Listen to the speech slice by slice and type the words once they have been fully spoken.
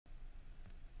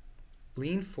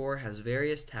Lean 4 has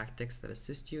various tactics that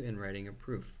assist you in writing a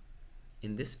proof.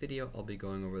 In this video, I'll be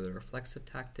going over the reflexive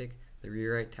tactic, the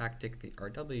rewrite tactic, the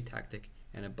RW tactic,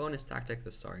 and a bonus tactic,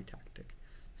 the sorry tactic.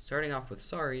 Starting off with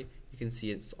sorry, you can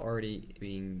see it's already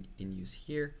being in use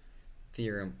here.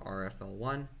 Theorem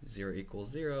RFL1, 0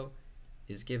 equals 0,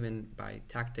 is given by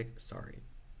tactic sorry.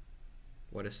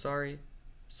 What is sorry?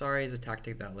 Sorry is a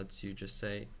tactic that lets you just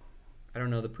say, I don't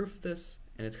know the proof of this,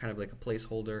 and it's kind of like a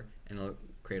placeholder, and it'll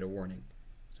create a warning.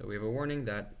 So we have a warning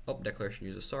that, declaration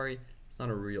uses sorry.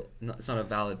 It's not a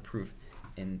valid proof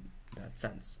in that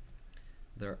sense.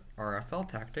 The RFL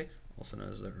tactic, also known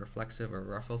as the reflexive or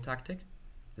RFL tactic,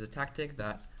 is a tactic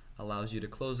that allows you to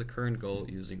close the current goal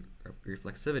using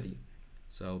reflexivity.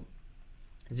 So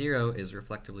 0 is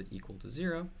reflectively equal to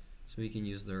 0, so we can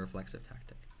use the reflexive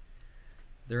tactic.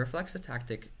 The reflexive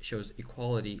tactic shows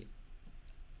equality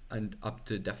and up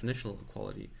to definitional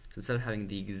equality. So instead of having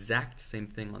the exact same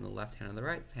thing on the left hand and the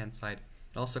right hand side,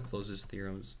 it also closes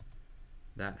theorems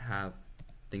that have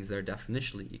things that are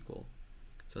definitionally equal.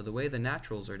 So the way the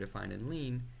naturals are defined in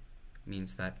Lean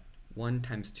means that 1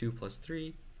 times 2 plus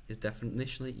 3 is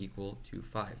definitionally equal to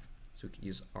 5. So we can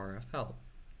use RFL.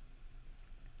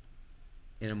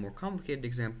 In a more complicated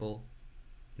example,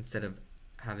 instead of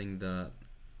having the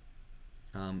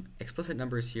explicit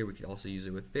numbers here, we could also use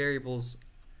it with variables,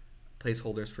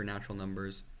 placeholders for natural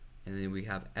numbers, and then we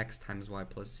have x times y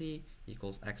plus z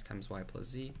equals x times y plus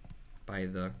z by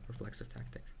the reflexive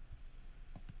tactic.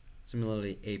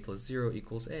 Similarly, a plus 0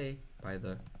 equals a by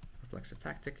the reflexive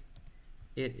tactic.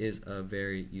 It is a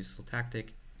very useful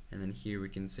tactic, and then here we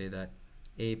can say that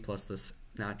a plus the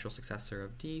natural successor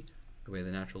of d, the way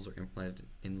the naturals are implemented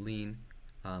in Lean,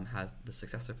 has the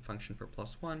successive function for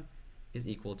plus 1 is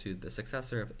equal to the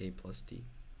successor of a plus d.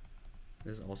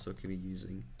 This also could be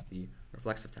using the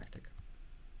reflexive tactic.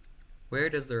 Where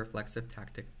does the reflexive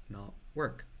tactic not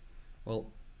work?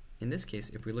 Well, in this case,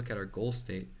 if we look at our goal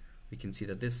state, we can see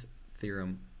that this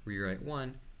theorem, rewrite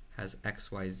 1, has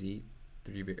x, y, z,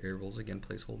 3 variables, again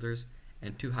placeholders,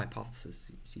 and 2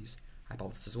 hypotheses.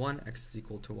 Hypothesis 1, x is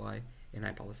equal to y, and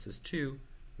hypothesis 2,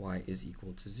 y is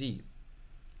equal to z.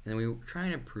 And then we try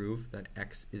and prove that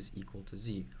x is equal to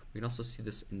z. We can also see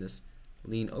this in this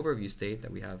Lean overview state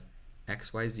that we have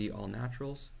x, y, z, all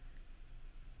naturals,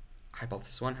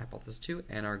 hypothesis 1, hypothesis 2,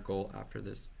 and our goal after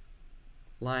this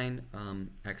line,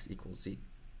 x equals z.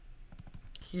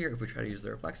 Here, if we try to use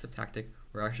the reflexive tactic,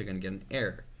 we're actually going to get an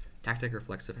error. Tactic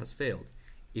reflexive has failed.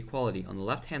 Equality. On the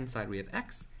left-hand side, we have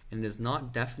x, and it is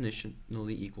not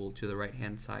definitionally equal to the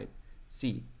right-hand side,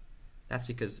 z. That's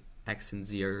because x and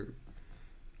z are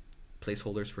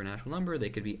placeholders for a natural number. They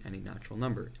could be any natural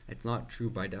number. It's not true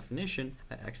by definition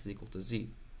that x is equal to z.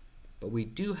 But we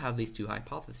do have these two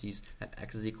hypotheses that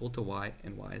x is equal to y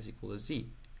and y is equal to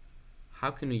z. How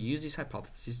can we use these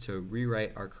hypotheses to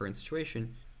rewrite our current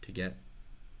situation to get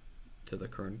to the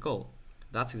current goal?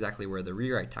 That's exactly where the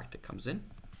rewrite tactic comes in.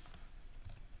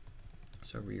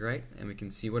 So rewrite, and we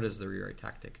can see what is the rewrite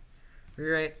tactic.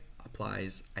 Rewrite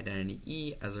applies identity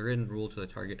E as a written rule to the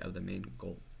target of the main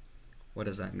goal. What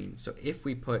does that mean? So if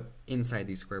we put inside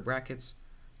these square brackets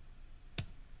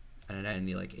an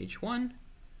identity like h1,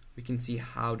 we can see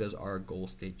how does our goal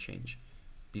state change.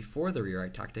 Before the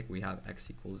rewrite tactic, we have x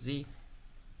equals z,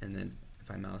 and then if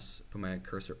I put my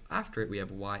cursor after it, we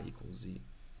have y equals z.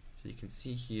 So you can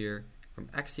see here from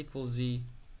x equals z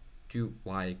to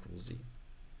y equals z.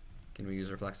 Can we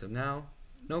use reflexive now?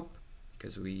 Nope,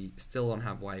 because we still don't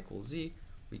have y equals z.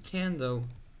 We can, though,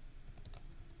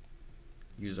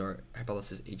 use our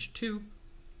hypothesis h2,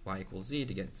 y equals z,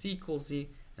 to get z equals z,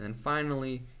 and then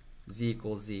finally z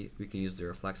equals z. We can use the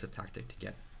reflexive tactic to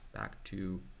get back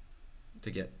to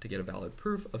get a valid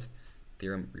proof of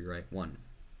theorem rewrite 1.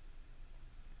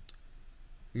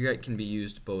 Rewrite can be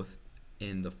used both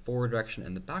in the forward direction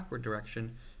and the backward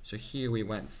direction. So here we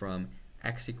went from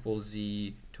x equals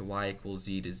z to y equals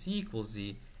z to z equals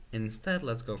z. Instead,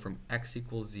 let's go from x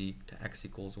equals z to x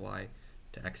equals y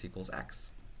to x equals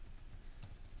x.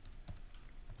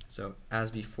 So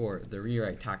as before, the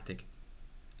rewrite tactic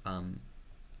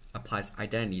applies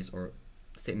identities or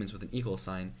statements with an equal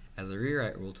sign as a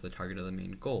rewrite rule to the target of the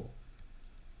main goal.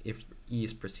 If E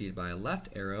is preceded by a left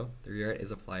arrow, the rewrite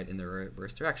is applied in the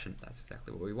reverse direction. That's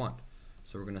exactly what we want.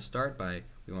 So we're going to start by,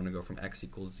 we want to go from x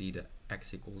equals z to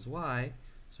x equals y,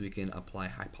 so we can apply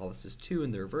hypothesis 2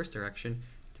 in the reverse direction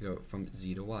to go from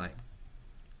z to y.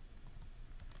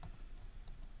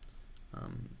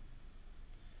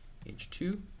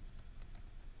 H2,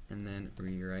 and then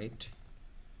rewrite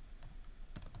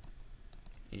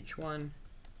H1,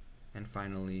 and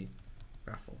finally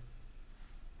raffle.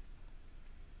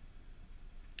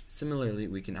 Similarly,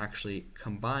 we can actually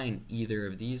combine either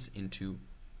of these into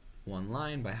one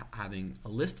line by having a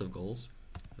list of goals.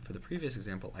 So for the previous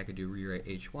example, I could do rewrite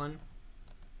h1,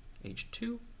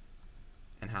 h2,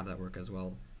 and have that work as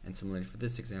well. And similarly for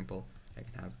this example, I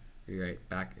can have rewrite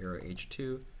back arrow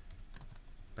h2,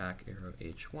 back arrow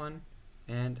h1,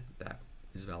 and that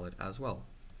is valid as well.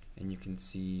 And you can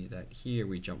see that here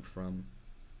we jump from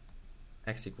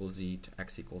x equals z to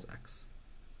x equals x.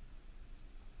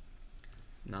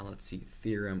 Now let's see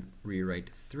theorem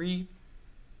rewrite 3.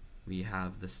 We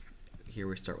have this here,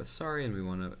 we start with sorry, and we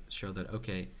want to show that,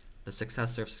 okay, the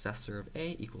successor of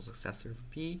A equals successor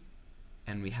of B,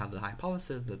 and we have the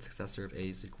hypothesis that the successor of A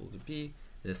is equal to B.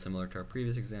 This is similar to our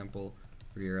previous example.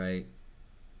 Rewrite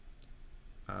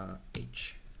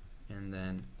H, and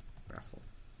then raffle.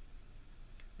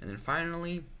 And then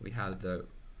finally, we have the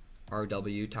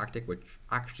RW tactic, which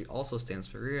actually also stands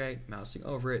for rewrite. Mousing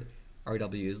over it,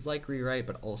 RW is like rewrite,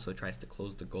 but also tries to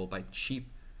close the goal by cheap,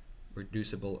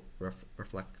 reducible,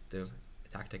 reflective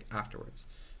tactic afterwards.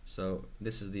 So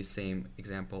this is the same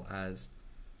example as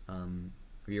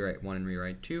rewrite 1 and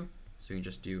rewrite 2. So you can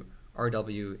just do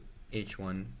RW,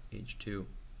 H1, H2,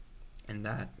 and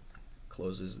that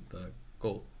closes the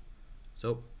goal.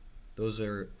 So those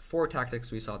are 4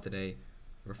 tactics we saw today: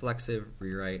 reflexive,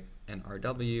 rewrite, and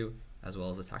RW, as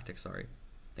well as the tactic sorry.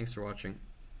 Thanks for watching.